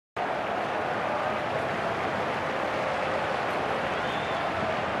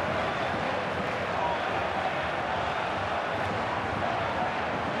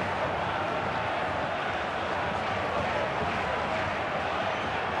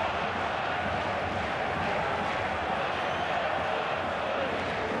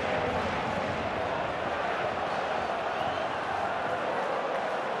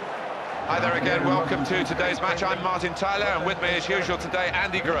there again. Welcome to today's match. I'm Martin Tyler, and with me as usual today,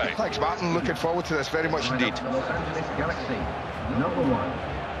 Andy Gray. Thanks, Martin. Looking forward to this very much indeed. Los Angeles Galaxy, number 1,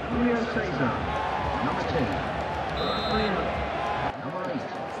 Julio Cesar, number 2, number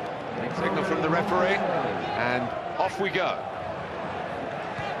 8. Signal from the referee, and off we go.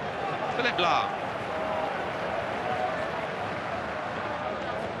 Philippe Lahm.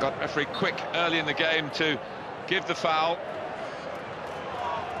 Got referee quick early in the game to give the foul.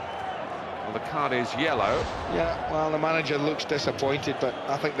 Well, the card is yellow. Yeah, well, the manager looks disappointed, but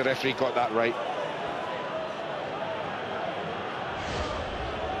I think the referee got that right.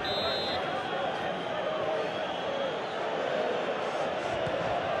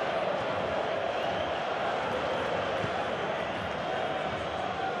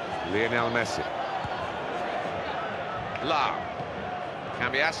 Lionel Messi. Lahm.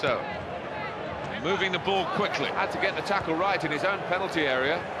 Cambiasso. Moving the ball quickly. Had to get the tackle right in his own penalty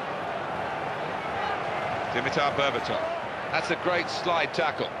area. Dimitar Berbatov. That's a great slide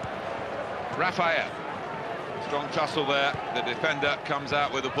tackle. Raphael. Strong tussle there. The defender comes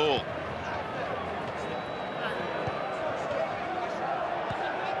out with the ball.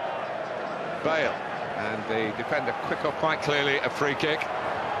 Bale. And the defender quick off quite clearly, a free kick.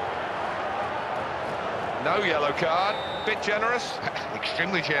 No yellow card. Bit generous.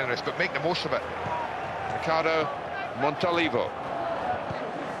 Extremely generous, but make the most of it. Ricardo Montolivo.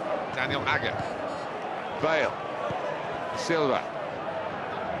 Daniel Agger. Bale. Silva.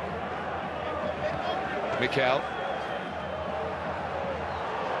 Mikel.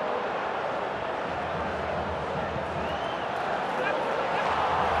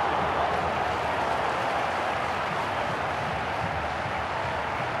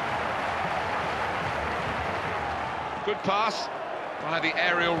 Good pass via the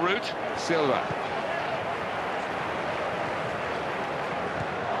aerial route. Silva.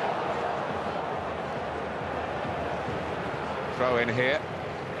 Throw in here.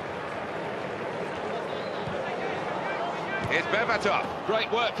 Here's Berbatov.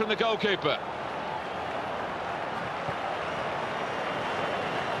 Great work from the goalkeeper.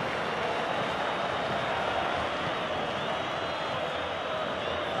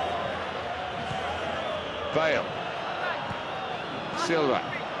 Bale. Silva.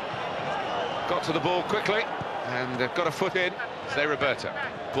 Got to the ball quickly and got a foot in. Zé Roberto.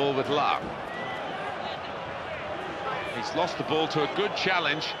 Ball with Lahm. He's lost the ball to a good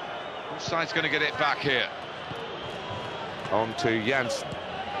challenge. Which side's going to get it back here? On to Janssen.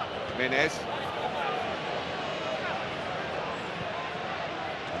 Minez.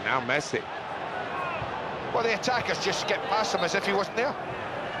 And now Messi. Well, the attackers just get past him as if he wasn't there.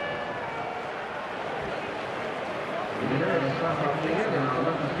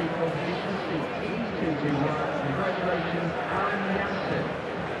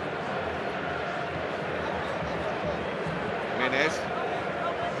 Minez.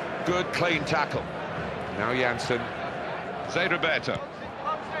 Good clean tackle. Now Janssen. Zé Roberto.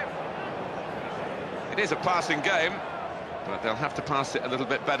 It is a passing game, but they'll have to pass it a little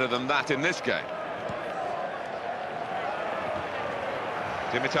bit better than that in this game.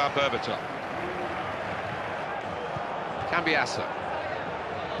 Dimitar Berbatov. Cambiasso.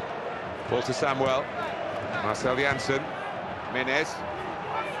 Ball to Samuel. Marcel Janssen. Minez.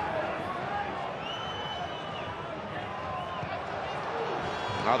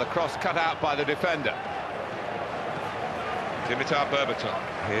 Now the cross cut out by the defender. Dimitar Berbatov.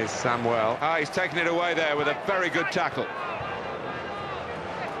 Here's Samuel. Ah, he's taken it away there with a very good tackle.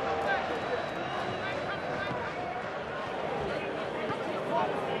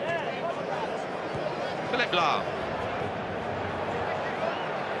 Philippe Lahm.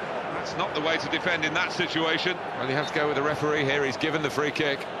 That's not the way to defend in that situation. Well, you have to go with the referee here. He's given the free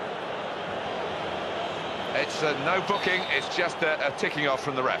kick. It's no booking, it's just a ticking off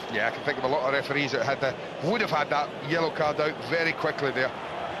from the ref. Yeah, I can think of a lot of referees that would have had that yellow card out very quickly there.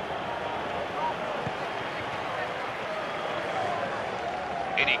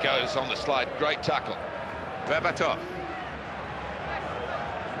 In he goes on the slide, great tackle. Berbatov.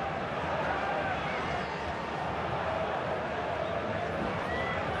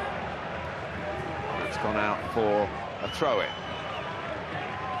 It's gone out for a throw-in.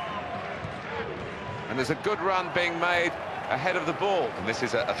 And there's a good run being made ahead of the ball. And this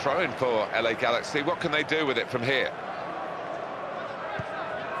is a throw-in for LA Galaxy. What can they do with it from here?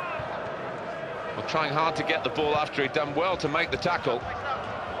 Well, trying hard to get the ball after he'd done well to make the tackle.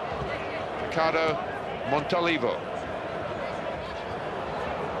 Ricardo Montolivo.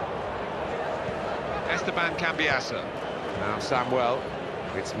 Esteban Cambiasso. Now Samuel.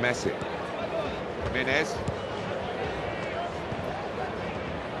 It's Messi. Minez.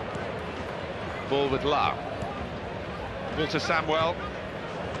 ball with love. Ball to Samuel.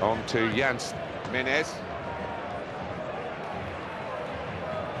 On to Janssen. Menez.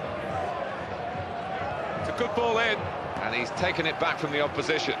 It's a good ball in, and he's taken it back from the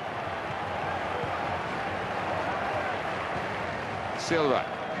opposition. Silva.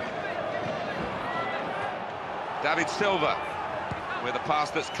 David Silva with a pass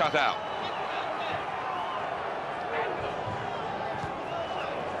that's cut out.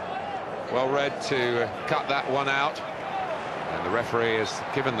 Well read to cut that one out, and the referee has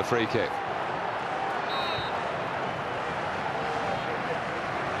given the free kick.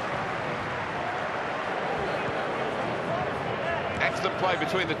 Excellent play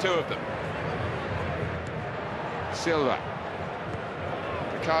between the two of them. Silva.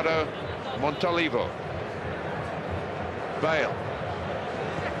 Ricardo Montolivo. Bale.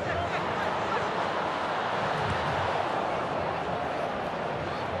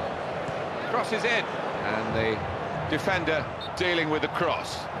 Crosses in, and the defender dealing with the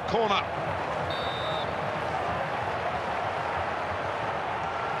cross. Corner.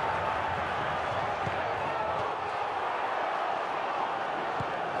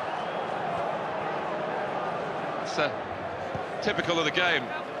 It's typical of the game,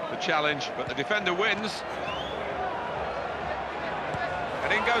 the challenge, but the defender wins.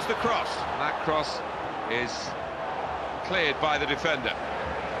 And in goes the cross. And that cross is cleared by the defender.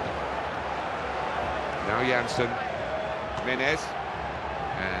 Now Janssen, Menez,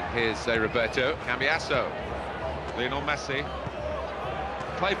 and here's Roberto Cambiasso, Lionel Messi.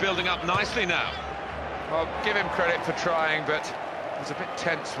 Play building up nicely now. I'll give him credit for trying, but he was a bit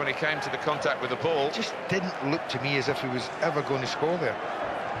tense when he came to the contact with the ball. It just didn't look to me as if he was ever going to score there.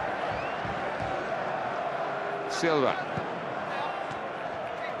 Silva.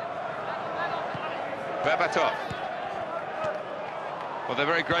 Berbatov. Well, they're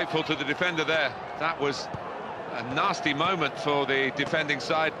very grateful to the defender there. That was a nasty moment for the defending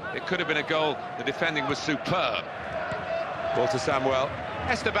side. It could have been a goal. The defending was superb. Ball to Samuel.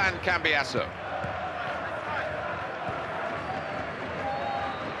 Esteban Cambiasso.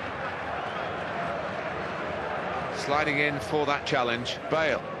 Sliding in for that challenge.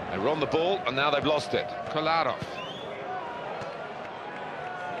 Bale. They were on the ball, and now they've lost it. Kolarov.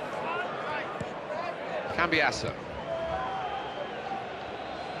 Cambiasso.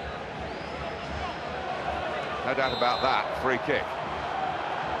 No doubt about that. Free kick.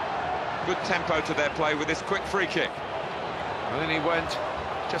 Good tempo to their play with this quick free kick. And then he went,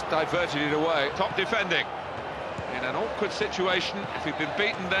 just diverted it away. Top defending. In an awkward situation, if he'd been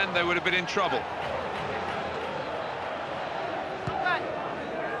beaten then, they would have been in trouble.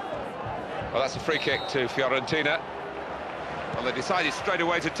 Well, that's a free kick to Fiorentina. Well, they decided straight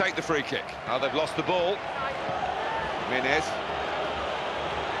away to take the free kick. Now they've lost the ball. Menez.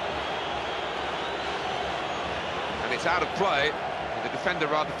 And it's out of play. The defender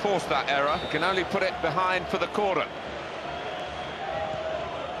rather forced that error. He can only put it behind for the corner.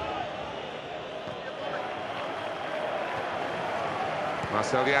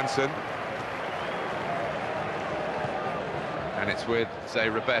 Marcel Janssen. And it's with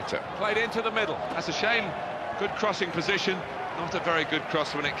Roberto. Played into the middle. That's a shame. Good crossing position. Not a very good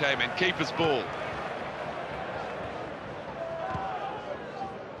cross when it came in. Keeper's ball.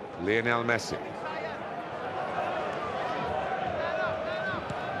 Lionel Messi.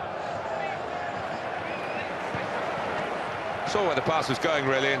 Saw where the pass was going,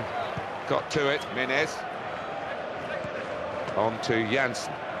 really, and got to it. Menez. On to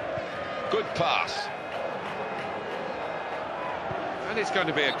Janssen. Good pass. And it's going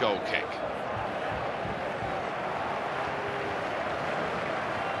to be a goal kick.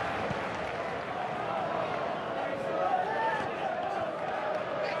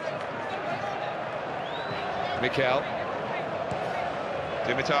 Mikel.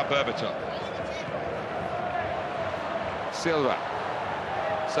 Dimitar Berbatov. Silva.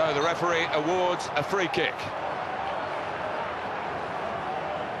 So the referee awards a free kick.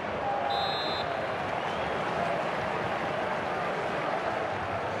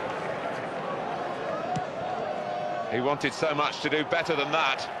 He wanted so much to do better than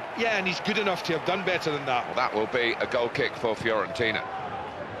that. Yeah, and he's good enough to have done better than that. Well, that will be a goal kick for Fiorentina.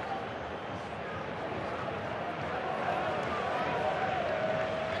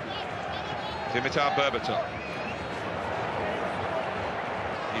 Dimitar Berbatov.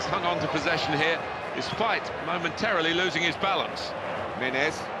 He's hung on to possession here, despite momentarily losing his balance.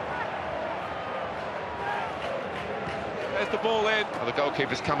 Menez. There's the ball in. Well, the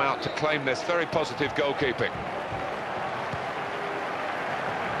goalkeeper's come out to claim this. Very positive goalkeeping.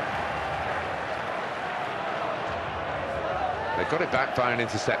 They got it back by an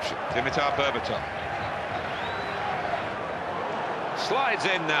interception. Dimitar Berbatov. Slides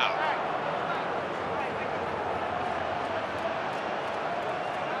in now.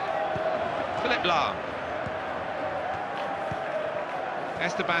 Philip Lahm.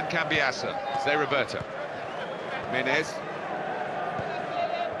 Esteban Cambiasso. Zé Roberto. Menez.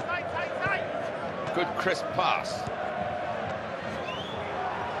 Good crisp pass.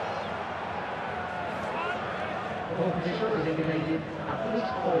 Opposition has indicated at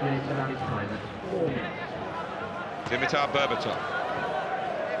least 4 minutes of added time. That's 4 minutes. Dimitar Berbatov.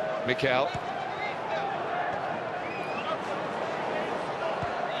 Mikel.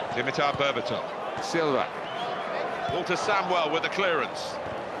 Dimitar Berbatov. Silva. Walter Samuel with the clearance.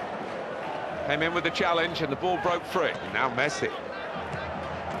 Came in with the challenge and the ball broke free. Now Messi.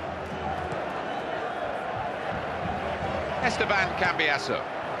 Esteban Cambiasso.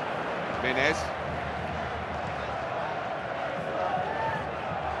 Menez.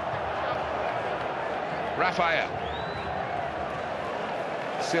 Rafael.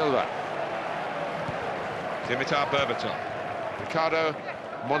 Silva. Dimitar Berbatov. Ricardo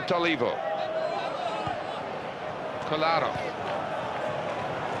Montolivo. Kolarov.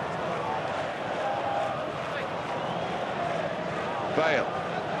 Bale.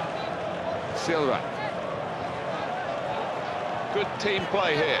 Silva. Good team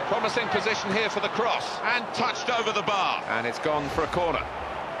play here. Promising position here for the cross. And touched over the bar. And it's gone for a corner.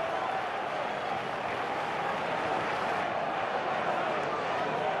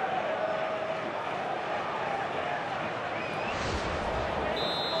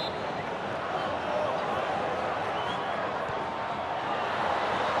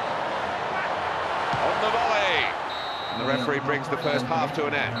 On the volley. And the referee brings the first half to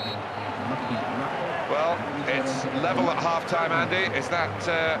an end. Well, it's level at half-time, Andy. Is that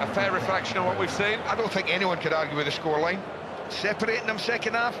a fair reflection of what we've seen? I don't think anyone could argue with the scoreline. Separating them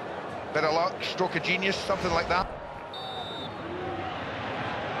second half, bit of luck, stroke of genius, something like that.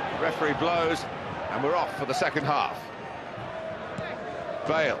 Referee blows, and we're off for the second half.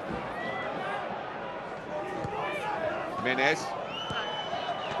 Bale. Menez.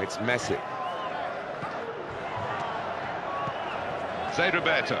 It's Messi. Zé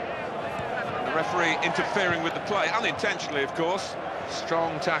Roberto. The referee interfering with the play, unintentionally, of course.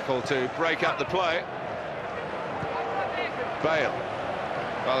 Strong tackle to break up the play. Bale.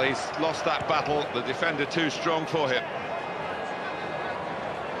 Well, he's lost that battle. The defender too strong for him.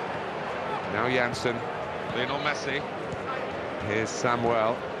 Now Janssen. Lionel Messi. Here's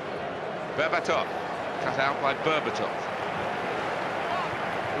Samuel. Berbatov. Cut out by Berbatov.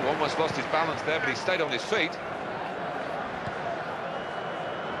 Who almost lost his balance there, but he stayed on his feet.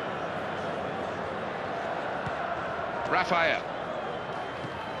 Rafael.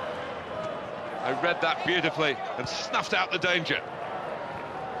 I read that beautifully and snuffed out the danger.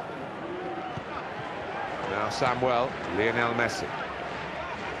 Now Samuel, Lionel Messi.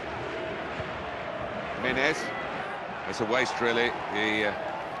 Menez. It's a waste, really. The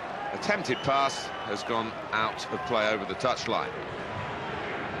attempted pass has gone out of play over the touchline.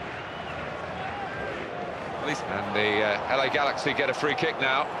 And the LA Galaxy get a free kick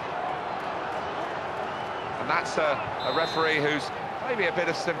now. And that's a referee who's maybe a bit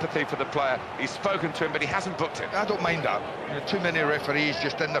of sympathy for the player. He's spoken to him, but he hasn't booked him. I don't mind that. You know, too many referees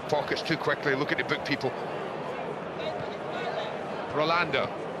just in their pockets too quickly, looking to book people. Rolando.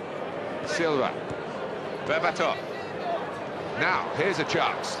 Silva. Berbatov. Now, here's a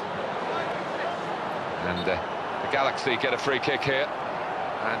chance. And the Galaxy get a free kick here.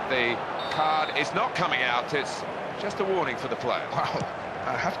 And the card is not coming out. It's just a warning for the player. Wow.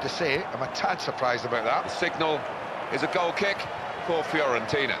 I have to say, I'm a tad surprised about that. The signal is a goal kick for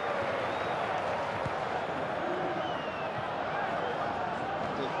Fiorentina.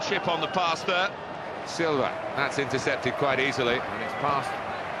 Little chip on the pass there. Silva, that's intercepted quite easily, and it's passed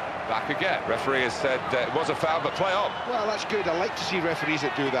back again. Referee has said it was a foul, but play on. Well, that's good. I like to see referees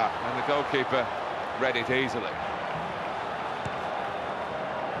that do that. And the goalkeeper read it easily.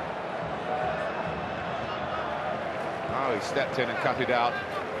 Oh, he stepped in and cut it out.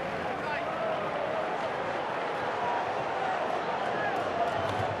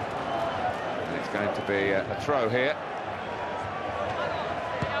 And it's going to be a throw here.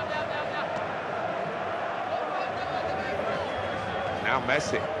 Now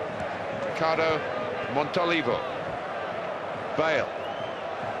Messi. Ricardo Montolivo. Bale.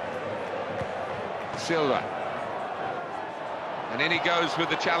 Silva. And in he goes with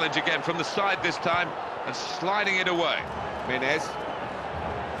the challenge again from the side this time, and sliding it away. Menez.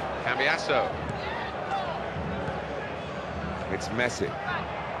 Cambiasso. It's Messi.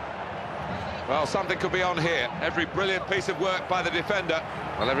 Well, something could be on here. Every brilliant piece of work by the defender.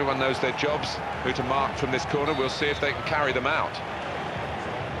 Well, everyone knows their jobs, who to mark from this corner. We'll see if they can carry them out.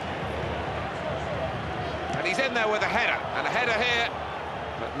 And he's in there with a header. And a header here,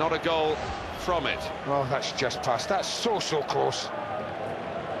 but not a goal from it. Oh, that's just past. That's so close.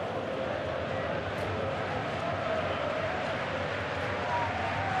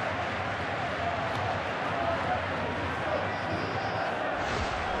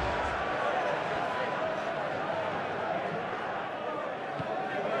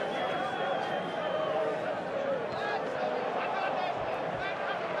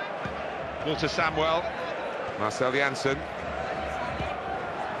 Ball to Samuel. Marcel Janssen.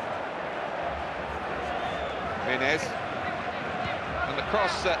 Menez. And the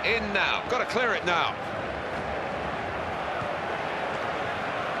cross in now. Got to clear it now.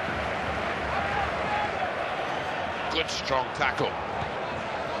 Good strong tackle.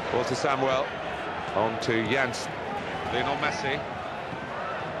 Ball to Samuel. On to Janssen. Lionel Messi.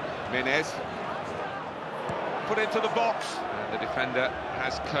 Menez. Put into the box. And the defender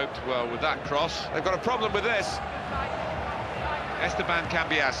has coped well with that cross. They've got a problem with this. Esteban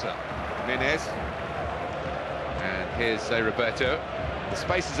Cambiasso. Menez. And here's Roberto. The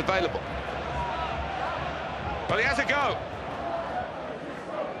space is available. Well, he has a go.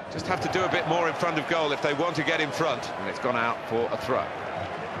 Just have to do a bit more in front of goal if they want to get in front. And it's gone out for a throw.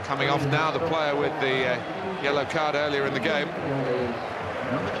 Coming off now, the player with the yellow card earlier in the game.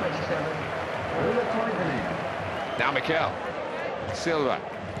 Number 27, Now Mikel. Silva.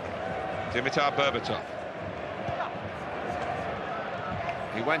 Dimitar Berbatov.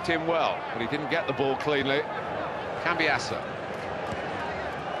 He went in well, but he didn't get the ball cleanly. Cambiasso.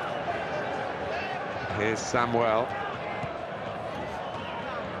 Here's Samuel.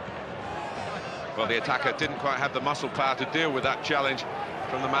 Well, the attacker didn't quite have the muscle power to deal with that challenge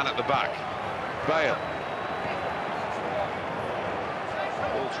from the man at the back. Bale.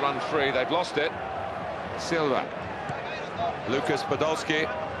 Ball's run free, they've lost it. Silva. Lucas Podolski.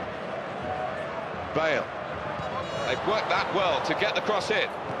 Bale. They've worked that well to get the cross in.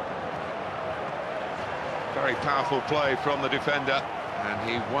 Very powerful play from the defender, and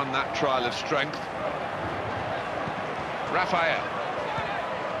he won that trial of strength. Rafael.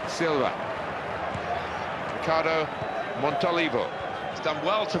 Silva. Ricardo Montolivo. He's done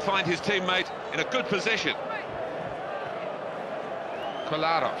well to find his teammate in a good position.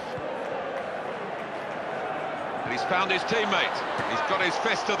 Kolarov. And he's found his teammate. He's got his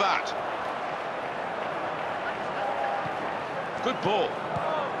fist to that. Good ball.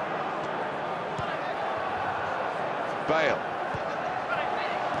 Bale.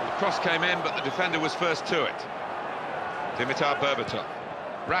 The cross came in, but the defender was first to it. Dimitar Berbatov.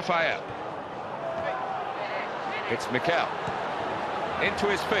 Rafael. It's Mikel. Into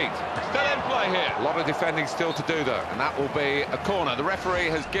his feet. Still in play here. A lot of defending still to do, though, and that will be a corner. The referee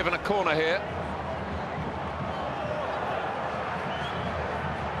has given a corner here.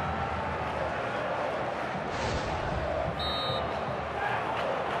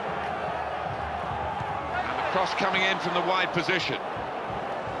 And the cross coming in from the wide position.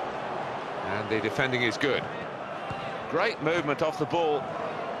 And the defending is good. Great movement off the ball.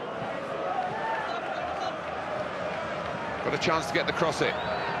 Got a chance to get the cross in.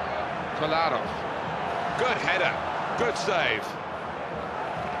 Kolarov. Good header. Good save.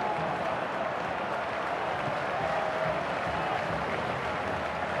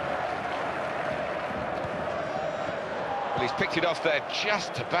 Well, he's picked it off there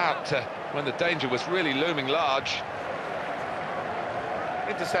just about when the danger was really looming large.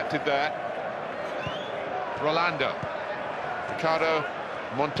 Intercepted there. Rolando. Ricardo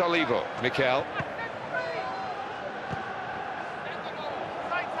Montolivo. Mikel.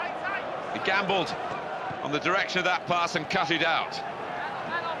 He gambled on the direction of that pass and cut it out.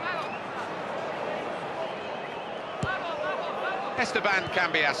 Esteban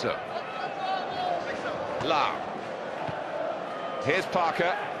Cambiasso. La. Here's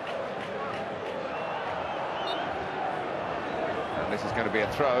Parker. And this is going to be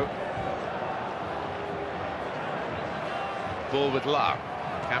a throw. Ball with La.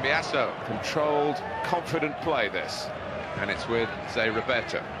 Cambiasso. Controlled, confident play this. And it's with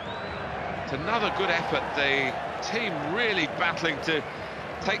Roberto. It's another good effort. The team really battling to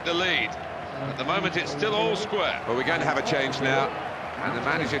take the lead. At the moment, it's still all square. Well, we're going to have a change now. And the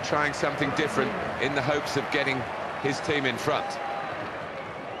manager trying something different in the hopes of getting his team in front.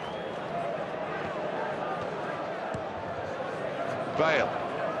 Bale.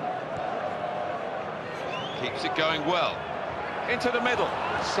 Keeps it going well. Into the middle.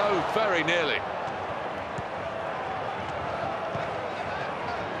 So very nearly.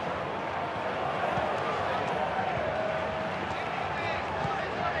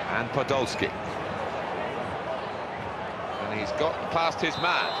 and Podolski. And he's got past his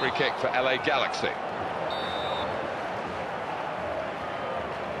man. Free kick for LA Galaxy.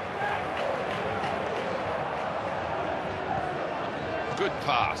 Good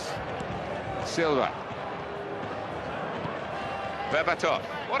pass. Silva. Berbatov.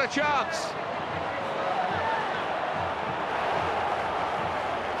 What a chance!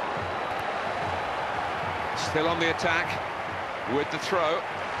 Still on the attack with the throw.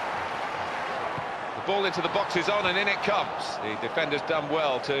 The ball into the box is on and in it comes. The defender's done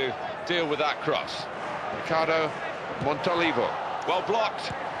well to deal with that cross. Ricardo Montolivo. Well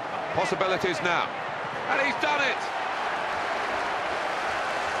blocked. Possibilities now. And he's done it!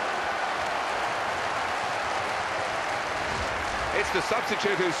 It's the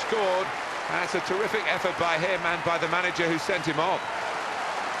substitute who scored. That's a terrific effort by him and by the manager who sent him on.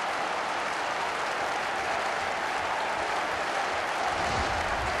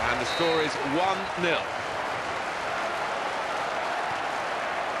 And the score is 1-0.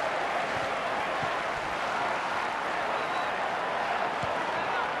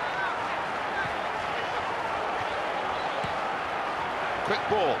 Quick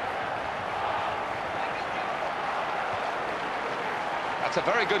ball. That's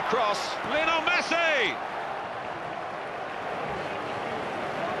a very good cross. Lionel Messi!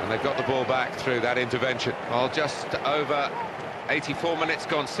 And they've got the ball back through that intervention. Well, just over 84 minutes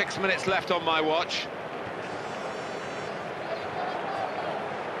gone, 6 minutes left on my watch.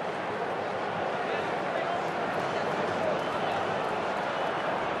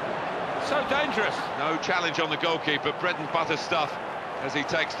 So dangerous. No challenge on the goalkeeper, bread and butter stuff as he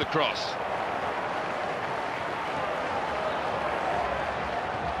takes the cross.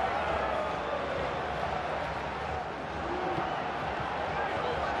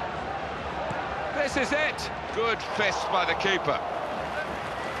 This is it. Good fist by the keeper.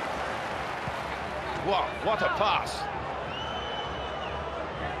 What a pass.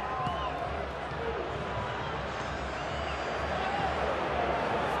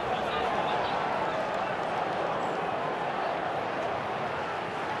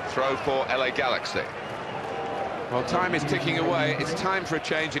 Throw for LA Galaxy. Well, time is ticking away. It's time for a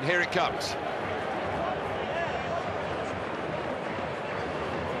change, and here it comes.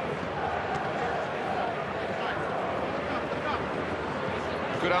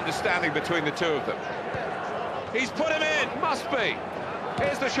 Good understanding between the two of them. He's put him in, must be.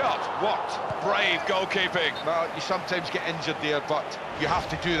 Here's the shot. What brave goalkeeping. Well, you sometimes get injured there, but you have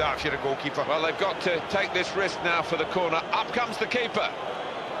to do that if you're a goalkeeper. Well, they've got to take this risk now for the corner. Up comes the keeper.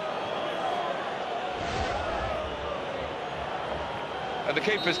 And the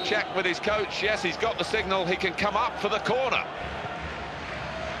keeper's checked with his coach. Yes, he's got the signal. He can come up for the corner.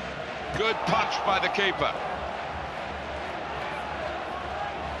 Good punch by the keeper.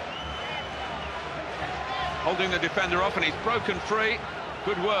 Holding the defender off, and he's broken free.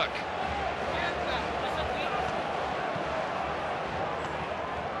 Good work.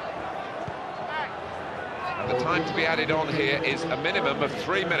 And the time to be added on here is a minimum of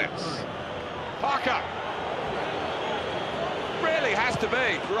 3 minutes. Parker. Really has to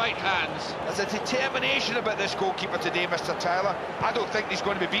be. Great hands. There's a determination about this goalkeeper today, Mr. Tyler. I don't think he's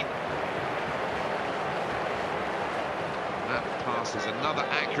going to be beaten. That pass is another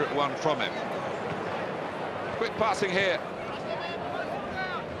accurate one from him. Quick passing here.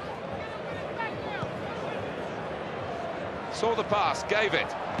 Saw the pass, gave it,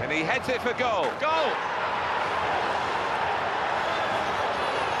 and he heads it for goal. Goal!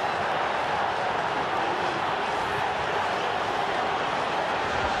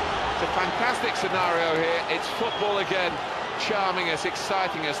 It's a fantastic scenario here. It's football again, charming us,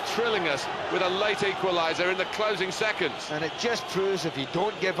 exciting us, thrilling us with a late equaliser in the closing seconds. And it just proves if you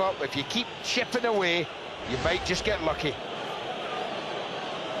don't give up, if you keep chipping away, you might just get lucky.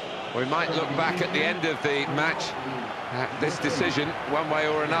 We might look back at the end of the match at this decision, one way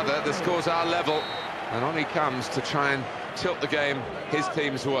or another. The scores are level, and on he comes to try and tilt the game his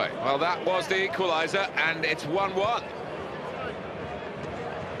team's way. Well, that was the equaliser, and it's 1-1.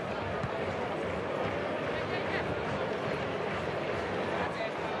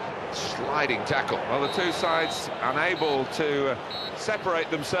 Sliding tackle. Well, the two sides unable to separate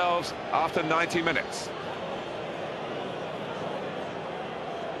themselves after 90 minutes.